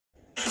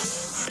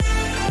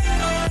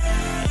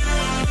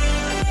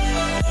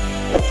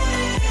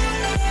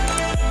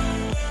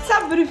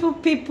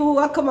beautiful people,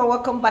 welcome and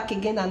welcome back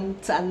again and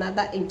to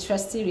another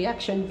interesting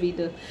reaction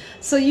video.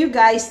 So you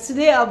guys,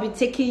 today I'll be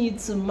taking you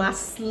to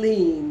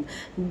Marcin,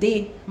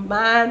 the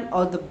man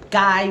or the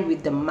guy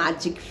with the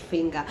magic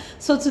finger.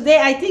 So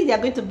today I think they're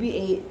going to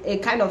be a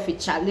kind of a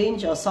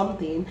challenge or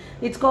something.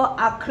 It's called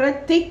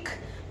acoustic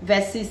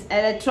versus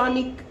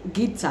electronic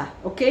guitar.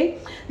 Okay,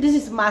 this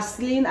is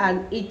Marcin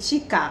and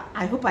Ichika.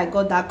 I hope I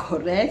got that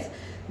correct.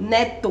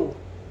 Nito.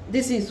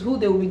 This is who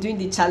they will be doing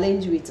the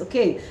challenge with.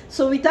 Okay,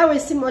 so without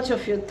wasting much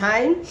of your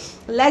time,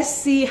 let's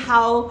see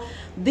how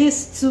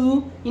these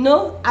two, you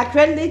know,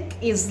 acrylic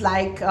is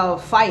like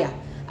fire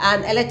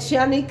and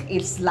electronic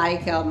is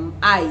like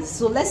eyes.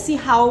 So let's see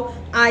how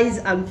eyes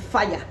and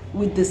fire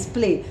will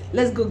display.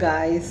 Let's go,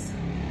 guys.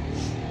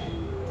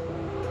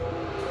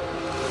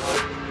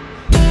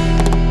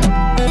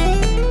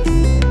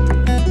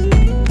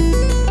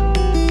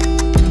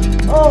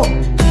 Oh,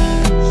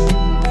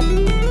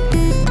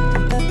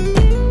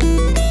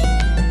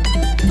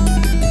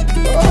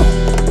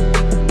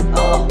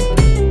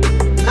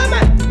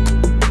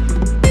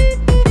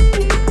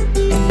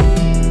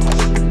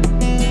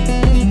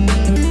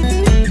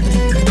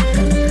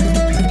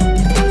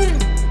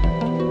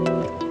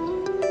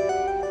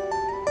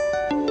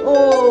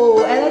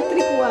 oh,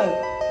 electric one.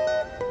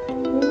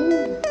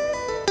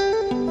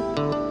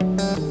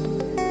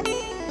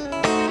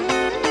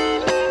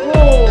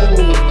 Oh.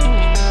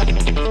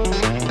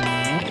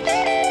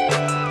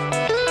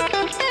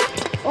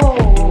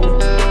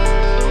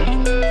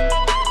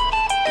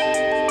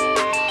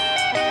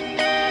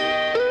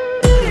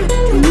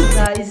 You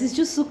guys, it's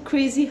just so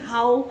crazy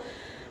how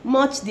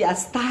much their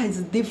styles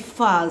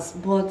differs,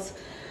 but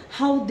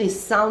how they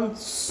sound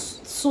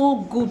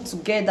so good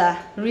together.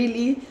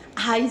 Really,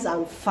 eyes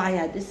and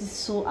fire. This is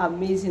so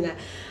amazing.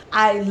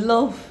 I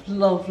love.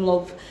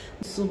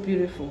 So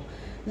beautiful.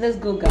 Let's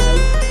go, guys.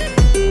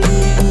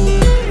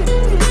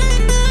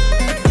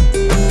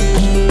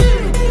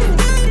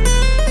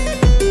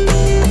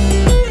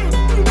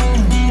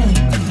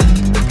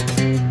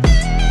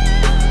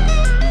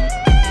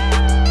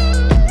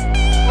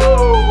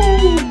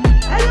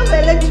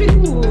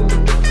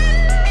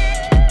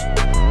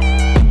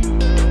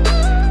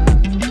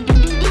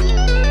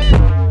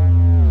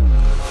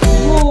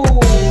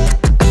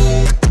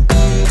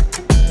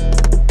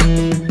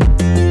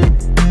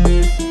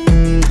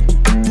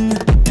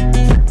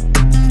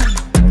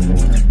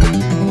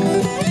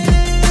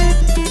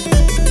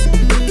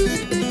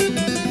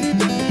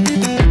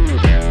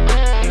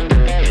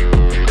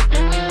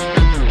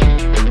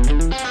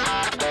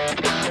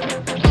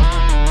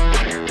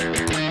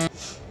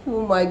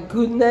 Oh my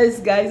goodness,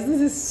 guys, this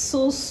is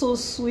so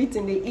sweet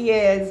in the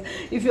ears.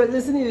 If you're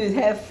listening with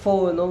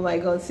headphone, oh my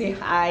god, say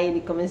hi in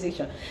the comment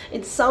section.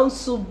 It sounds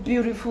so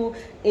beautiful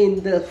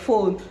in the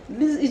phone.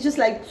 This is just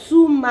like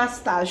two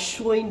masters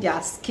showing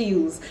their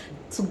skills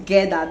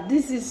together.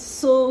 This is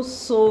so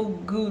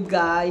good,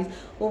 guys.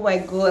 Oh my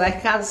god, I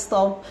can't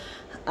stop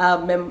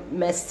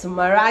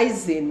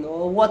mesmerizing,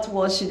 or what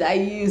word should I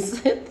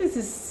use? This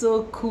is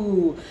so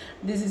cool.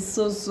 This is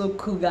so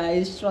cool,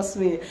 guys, trust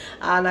me,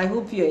 and I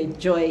hope you're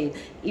enjoying.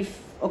 If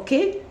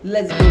okay,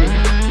 let's go.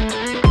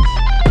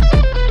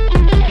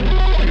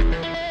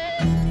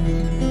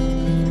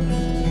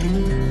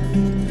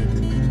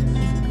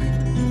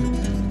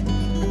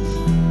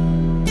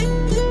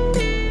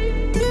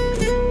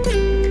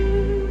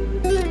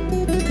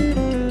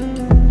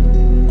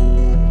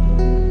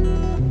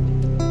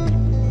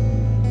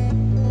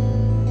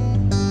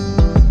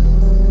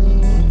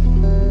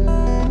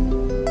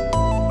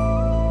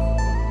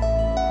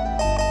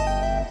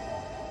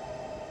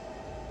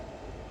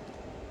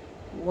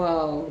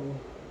 Wow.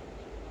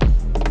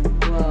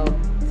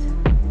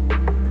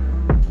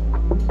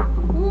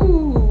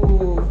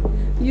 Ooh.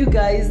 You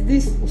guys,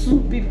 these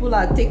two people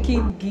are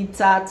taking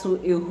guitar to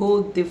a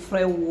whole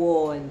different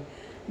world.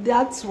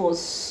 That was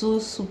so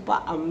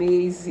super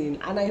amazing,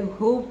 and I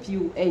hope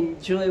you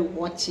enjoy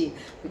watching,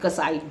 because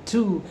I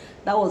do.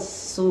 That was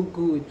so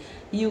good.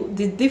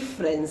 The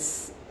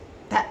difference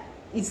that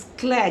is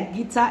clear.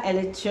 Guitar,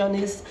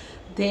 electronics,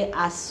 they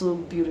are so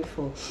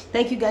beautiful.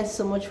 Thank you guys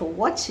so much for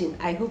watching.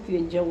 I hope you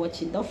enjoy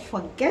watching. Don't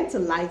forget to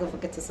like, don't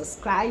forget to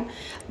subscribe,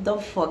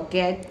 don't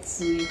forget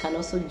to, you can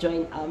also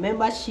join our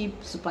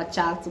membership, super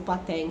chat, super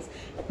thanks,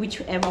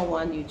 whichever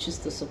one you choose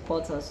to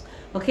support us.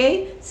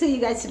 Okay, see you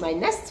guys in my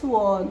next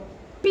one.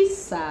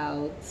 Peace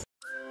out.